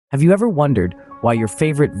Have you ever wondered why your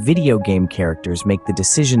favorite video game characters make the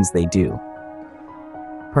decisions they do?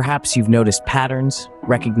 Perhaps you've noticed patterns,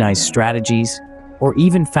 recognized strategies, or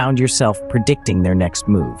even found yourself predicting their next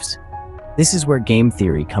moves. This is where game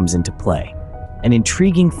theory comes into play, an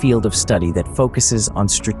intriguing field of study that focuses on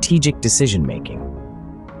strategic decision-making.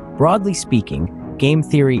 Broadly speaking, game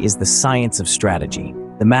theory is the science of strategy,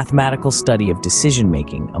 the mathematical study of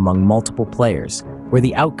decision-making among multiple players, where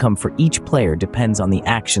the outcome for each player depends on the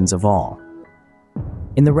actions of all.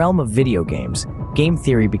 In the realm of video games, game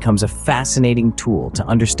theory becomes a fascinating tool to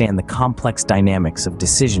understand the complex dynamics of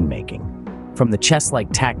decision-making. From the chess-like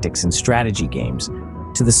tactics in strategy games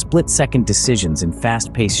to the split-second decisions in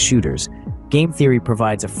fast-paced shooters, game theory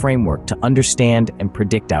provides a framework to understand and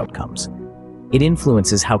predict outcomes. It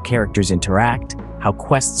influences how characters interact, how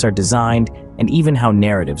quests are designed, and even how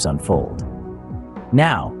narratives unfold.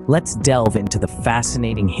 Now, let's delve into the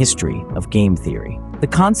fascinating history of game theory. The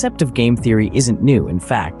concept of game theory isn't new. In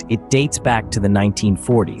fact, it dates back to the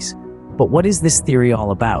 1940s. But what is this theory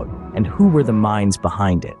all about, and who were the minds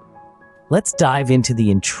behind it? Let's dive into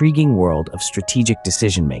the intriguing world of strategic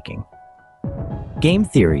decision-making. Game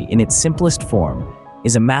theory, in its simplest form,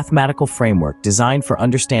 is a mathematical framework designed for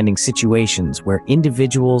understanding situations where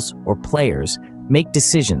individuals or players make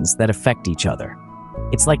decisions that affect each other.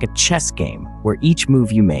 It's like a chess game where each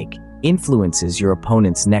move you make influences your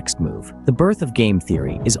opponent's next move. The birth of game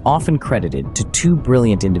theory is often credited to two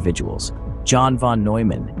brilliant individuals, John von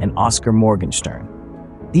Neumann and Oscar Morgenstern.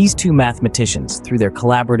 These two mathematicians, through their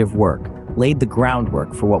collaborative work, laid the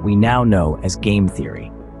groundwork for what we now know as game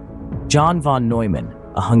theory. John von Neumann,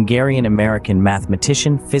 a Hungarian-American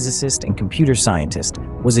mathematician, physicist, and computer scientist,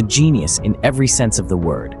 was a genius in every sense of the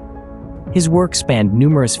word. His work spanned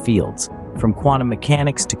numerous fields, from quantum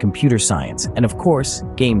mechanics to computer science, and of course,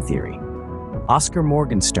 game theory. Oscar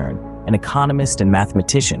Morgenstern, an economist and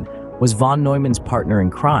mathematician, was von Neumann's partner in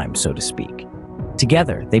crime, so to speak.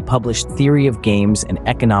 Together, they published Theory of Games and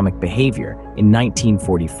Economic Behavior in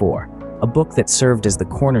 1944, a book that served as the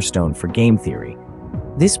cornerstone for game theory.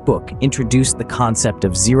 This book introduced the concept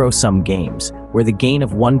of zero-sum games, where the gain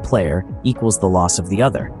of one player equals the loss of the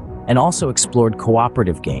other, and also explored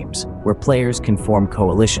cooperative games, where players can form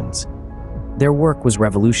coalitions. Their work was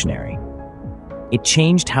revolutionary. It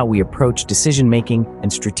changed how we approach decision-making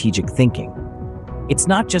and strategic thinking. It's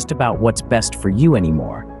not just about what's best for you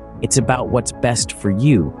anymore. It's about what's best for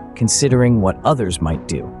you, considering what others might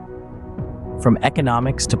do. From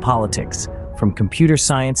economics to politics, from computer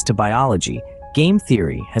science to biology, game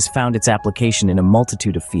theory has found its application in a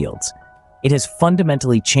multitude of fields. It has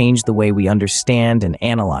fundamentally changed the way we understand and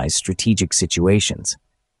analyze strategic situations.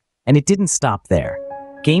 And it didn't stop there.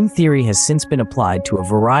 Game theory has since been applied to a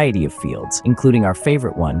variety of fields, including our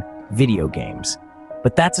favorite one, video games.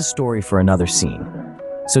 But that's a story for another scene.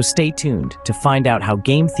 So stay tuned to find out how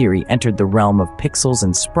game theory entered the realm of pixels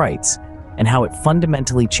and sprites, and how it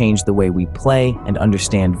fundamentally changed the way we play and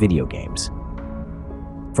understand video games.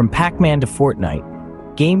 From Pac-Man to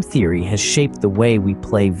Fortnite, game theory has shaped the way we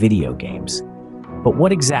play video games. But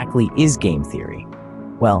what exactly is game theory?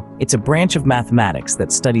 Well, it's a branch of mathematics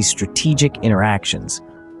that studies strategic interactions,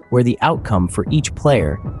 where the outcome for each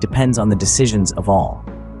player depends on the decisions of all.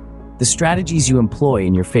 The strategies you employ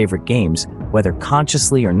in your favorite games, whether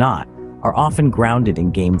consciously or not, are often grounded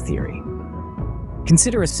in game theory.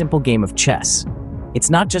 Consider a simple game of chess. It's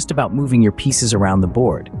not just about moving your pieces around the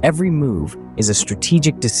board. Every move is a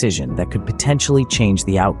strategic decision that could potentially change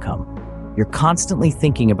the outcome. You're constantly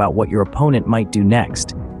thinking about what your opponent might do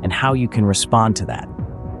next and how you can respond to that.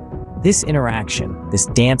 This interaction, this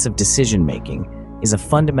dance of decision-making, is a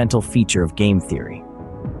fundamental feature of game theory.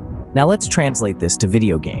 Now let's translate this to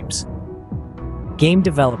video games. Game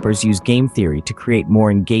developers use game theory to create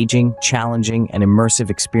more engaging, challenging, and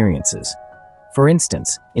immersive experiences. For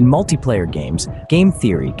instance, in multiplayer games, game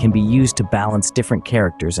theory can be used to balance different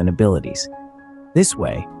characters and abilities. This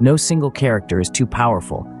way, no single character is too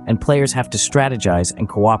powerful, and players have to strategize and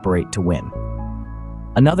cooperate to win.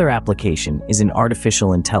 Another application is in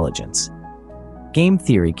artificial intelligence. Game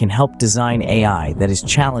theory can help design AI that is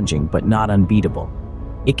challenging but not unbeatable.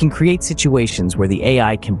 It can create situations where the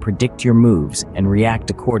AI can predict your moves and react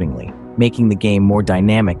accordingly, making the game more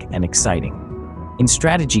dynamic and exciting. In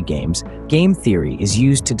strategy games, game theory is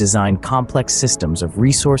used to design complex systems of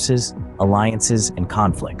resources, alliances, and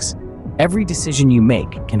conflicts. Every decision you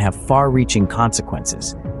make can have far-reaching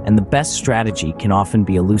consequences, and the best strategy can often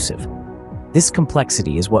be elusive. This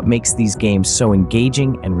complexity is what makes these games so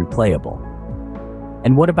engaging and replayable.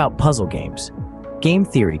 And what about puzzle games? Game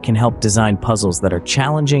theory can help design puzzles that are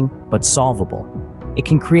challenging but solvable. It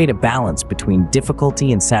can create a balance between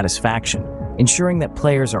difficulty and satisfaction, ensuring that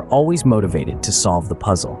players are always motivated to solve the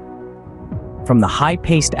puzzle. From the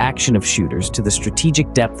high-paced action of shooters to the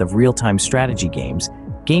strategic depth of real-time strategy games,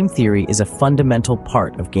 game theory is a fundamental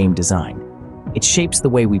part of game design. It shapes the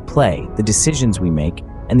way we play, the decisions we make,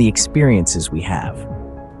 and the experiences we have.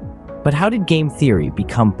 But how did game theory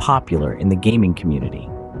become popular in the gaming community?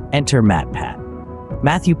 Enter MatPat.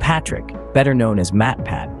 Matthew Patrick, better known as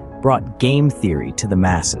MatPat, brought game theory to the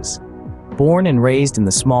masses. Born and raised in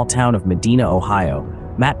the small town of Medina, Ohio,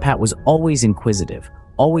 MatPat was always inquisitive,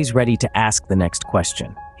 always ready to ask the next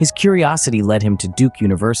question. His curiosity led him to Duke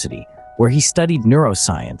University, where he studied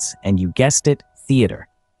neuroscience and, you guessed it, theater.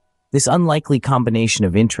 This unlikely combination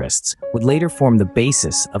of interests would later form the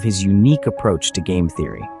basis of his unique approach to game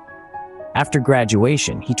theory. After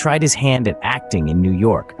graduation, he tried his hand at acting in New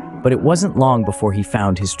York, but it wasn't long before he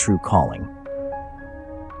found his true calling.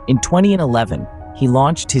 In 2011, he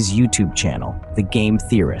launched his YouTube channel, The Game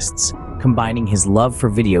Theorists, combining his love for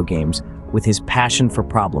video games with his passion for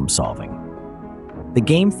problem solving. The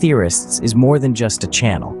Game Theorists is more than just a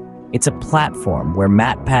channel. It's a platform where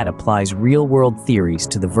MatPat applies real-world theories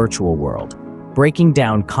to the virtual world, breaking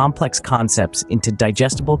down complex concepts into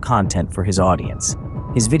digestible content for his audience.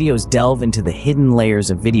 His videos delve into the hidden layers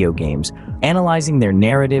of video games, analyzing their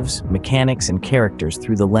narratives, mechanics, and characters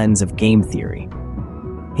through the lens of game theory.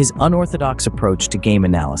 His unorthodox approach to game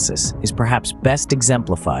analysis is perhaps best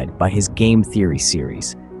exemplified by his Game Theory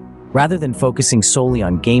series. Rather than focusing solely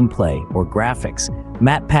on gameplay or graphics,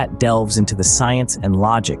 MatPat delves into the science and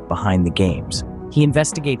logic behind the games. He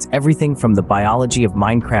investigates everything from the biology of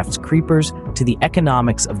Minecraft's creepers to the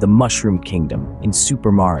economics of the Mushroom Kingdom in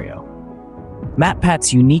Super Mario.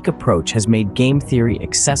 MatPat's unique approach has made game theory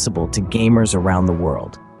accessible to gamers around the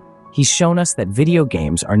world. He's shown us that video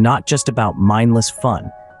games are not just about mindless fun.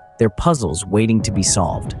 They're puzzles waiting to be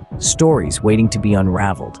solved, stories waiting to be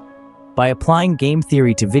unraveled. By applying game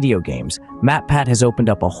theory to video games, MatPat has opened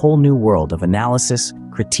up a whole new world of analysis,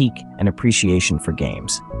 critique, and appreciation for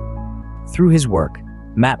games. Through his work,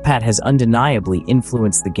 MatPat has undeniably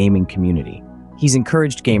influenced the gaming community. He's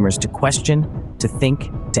encouraged gamers to question, to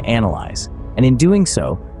think, to analyze. And in doing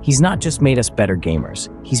so, he's not just made us better gamers,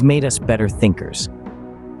 he's made us better thinkers.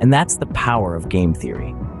 And that's the power of game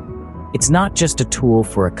theory. It's not just a tool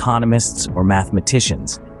for economists or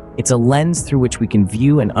mathematicians. It's a lens through which we can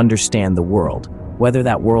view and understand the world, whether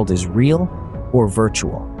that world is real or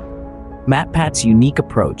virtual. MatPat's unique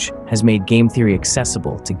approach has made game theory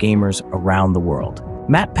accessible to gamers around the world.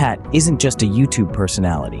 MatPat isn't just a YouTube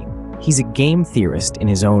personality. He's a game theorist in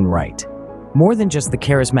his own right. More than just the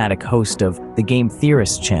charismatic host of the Game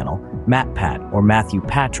Theorist channel, MatPat, or Matthew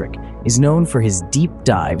Patrick, is known for his deep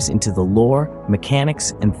dives into the lore,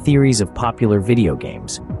 mechanics, and theories of popular video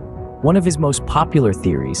games. One of his most popular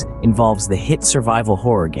theories involves the hit survival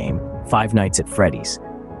horror game, Five Nights at Freddy's.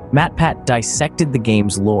 MatPat dissected the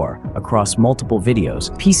game's lore across multiple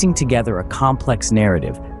videos, piecing together a complex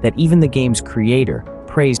narrative that even the game's creator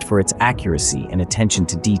praised for its accuracy and attention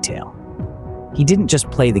to detail. He didn't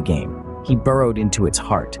just play the game. He burrowed into its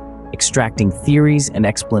heart, extracting theories and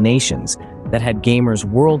explanations that had gamers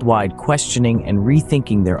worldwide questioning and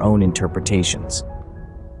rethinking their own interpretations.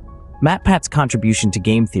 MatPat's contribution to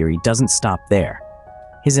game theory doesn't stop there.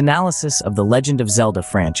 His analysis of the Legend of Zelda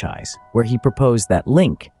franchise, where he proposed that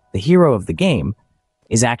Link, the hero of the game,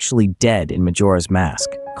 is actually dead in Majora's Mask,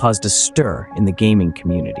 caused a stir in the gaming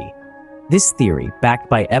community. This theory, backed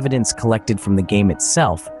by evidence collected from the game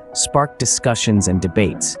itself, sparked discussions and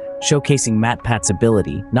debates, showcasing MatPat's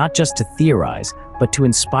ability not just to theorize, but to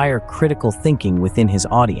inspire critical thinking within his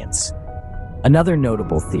audience. Another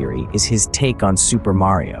notable theory is his take on Super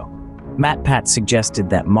Mario. MatPat suggested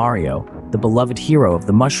that Mario, the beloved hero of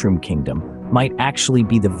the Mushroom Kingdom, might actually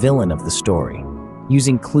be the villain of the story.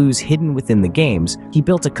 Using clues hidden within the games, he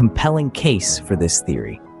built a compelling case for this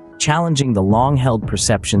theory, challenging the long-held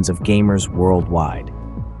perceptions of gamers worldwide.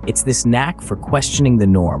 It's this knack for questioning the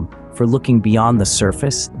norm, for looking beyond the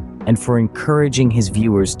surface, and for encouraging his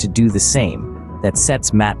viewers to do the same that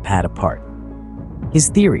sets MatPat apart. His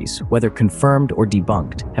theories, whether confirmed or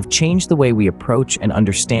debunked, have changed the way we approach and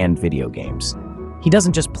understand video games. He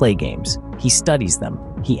doesn't just play games, he studies them,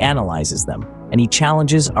 he analyzes them, and he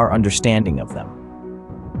challenges our understanding of them.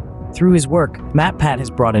 Through his work, MatPat has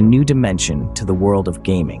brought a new dimension to the world of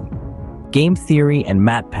gaming. Game theory and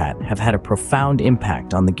MatPat have had a profound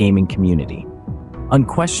impact on the gaming community.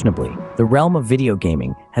 Unquestionably, the realm of video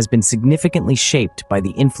gaming has been significantly shaped by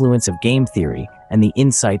the influence of game theory and the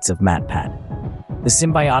insights of MatPat. The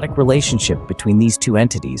symbiotic relationship between these two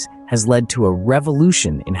entities has led to a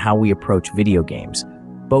revolution in how we approach video games,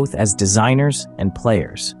 both as designers and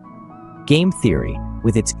players. Game theory,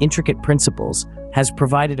 with its intricate principles, has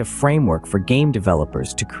provided a framework for game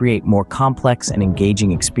developers to create more complex and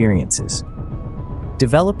engaging experiences.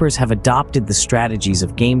 Developers have adopted the strategies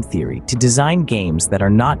of game theory to design games that are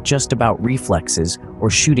not just about reflexes or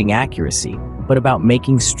shooting accuracy, but about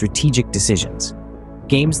making strategic decisions.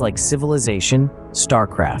 Games like Civilization,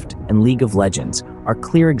 StarCraft, and League of Legends are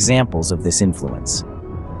clear examples of this influence.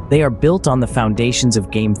 They are built on the foundations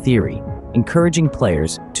of game theory, encouraging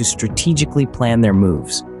players to strategically plan their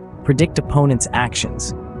moves, predict opponents'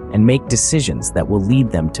 actions, and make decisions that will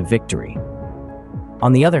lead them to victory.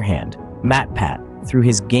 On the other hand, MatPat, through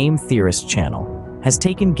his Game Theorist channel, has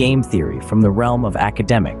taken game theory from the realm of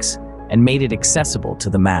academics and made it accessible to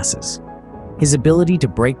the masses. His ability to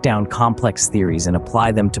break down complex theories and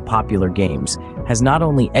apply them to popular games has not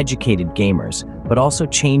only educated gamers, but also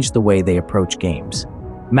changed the way they approach games.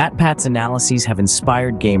 MatPat's analyses have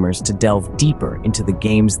inspired gamers to delve deeper into the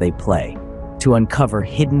games they play, to uncover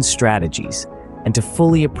hidden strategies, and to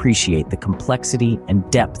fully appreciate the complexity and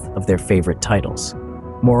depth of their favorite titles.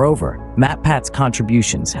 Moreover, MatPat's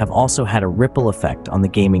contributions have also had a ripple effect on the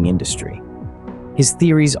gaming industry. His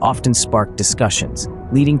theories often spark discussions,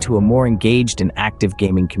 leading to a more engaged and active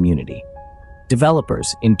gaming community.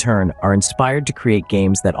 Developers, in turn, are inspired to create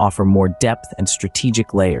games that offer more depth and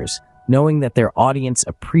strategic layers, knowing that their audience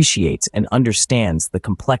appreciates and understands the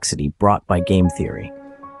complexity brought by game theory.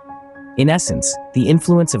 In essence, the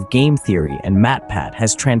influence of game theory and MatPat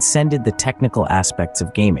has transcended the technical aspects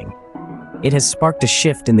of gaming. It has sparked a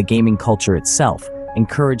shift in the gaming culture itself,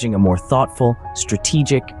 encouraging a more thoughtful,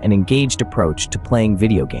 strategic, and engaged approach to playing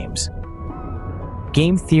video games.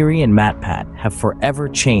 Game theory and MatPat have forever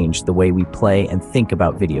changed the way we play and think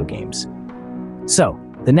about video games. So,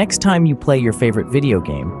 the next time you play your favorite video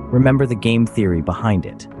game, remember the game theory behind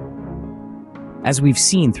it. As we've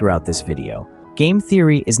seen throughout this video, game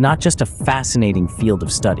theory is not just a fascinating field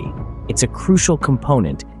of study, it's a crucial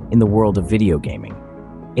component in the world of video gaming.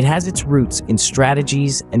 It has its roots in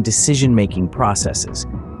strategies and decision-making processes,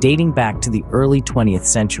 dating back to the early 20th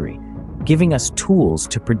century, giving us tools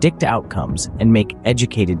to predict outcomes and make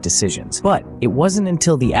educated decisions. But it wasn't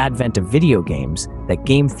until the advent of video games that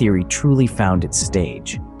game theory truly found its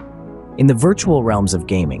stage. In the virtual realms of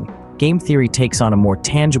gaming, game theory takes on a more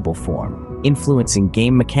tangible form, influencing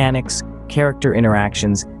game mechanics, character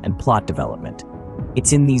interactions, and plot development.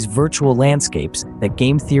 It's in these virtual landscapes that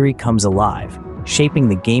game theory comes alive, shaping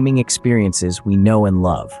the gaming experiences we know and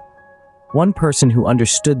love. One person who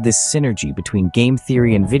understood this synergy between game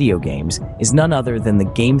theory and video games is none other than the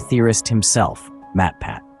game theorist himself,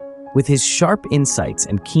 MatPat. With his sharp insights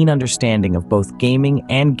and keen understanding of both gaming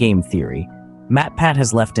and game theory, MatPat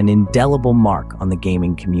has left an indelible mark on the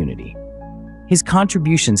gaming community. His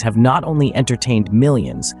contributions have not only entertained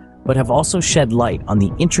millions, but have also shed light on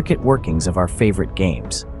the intricate workings of our favorite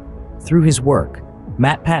games. Through his work,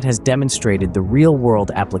 MatPat has demonstrated the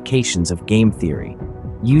real-world applications of game theory,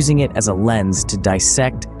 using it as a lens to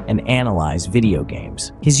dissect and analyze video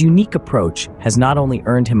games. His unique approach has not only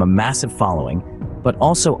earned him a massive following, but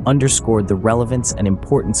also underscored the relevance and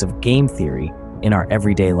importance of game theory in our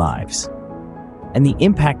everyday lives. And the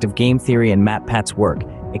impact of game theory and MatPat's work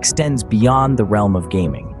extends beyond the realm of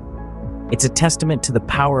gaming. It's a testament to the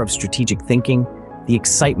power of strategic thinking, the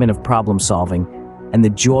excitement of problem solving, and the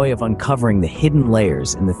joy of uncovering the hidden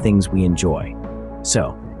layers in the things we enjoy.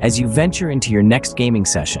 So, as you venture into your next gaming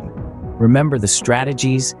session, remember the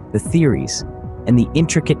strategies, the theories, and the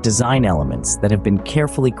intricate design elements that have been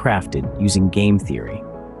carefully crafted using game theory.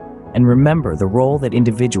 And remember the role that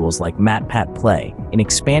individuals like MatPat play in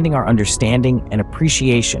expanding our understanding and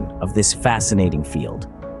appreciation of this fascinating field.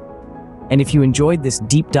 And if you enjoyed this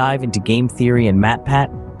deep dive into game theory and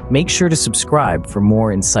MatPat, make sure to subscribe for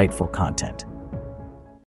more insightful content.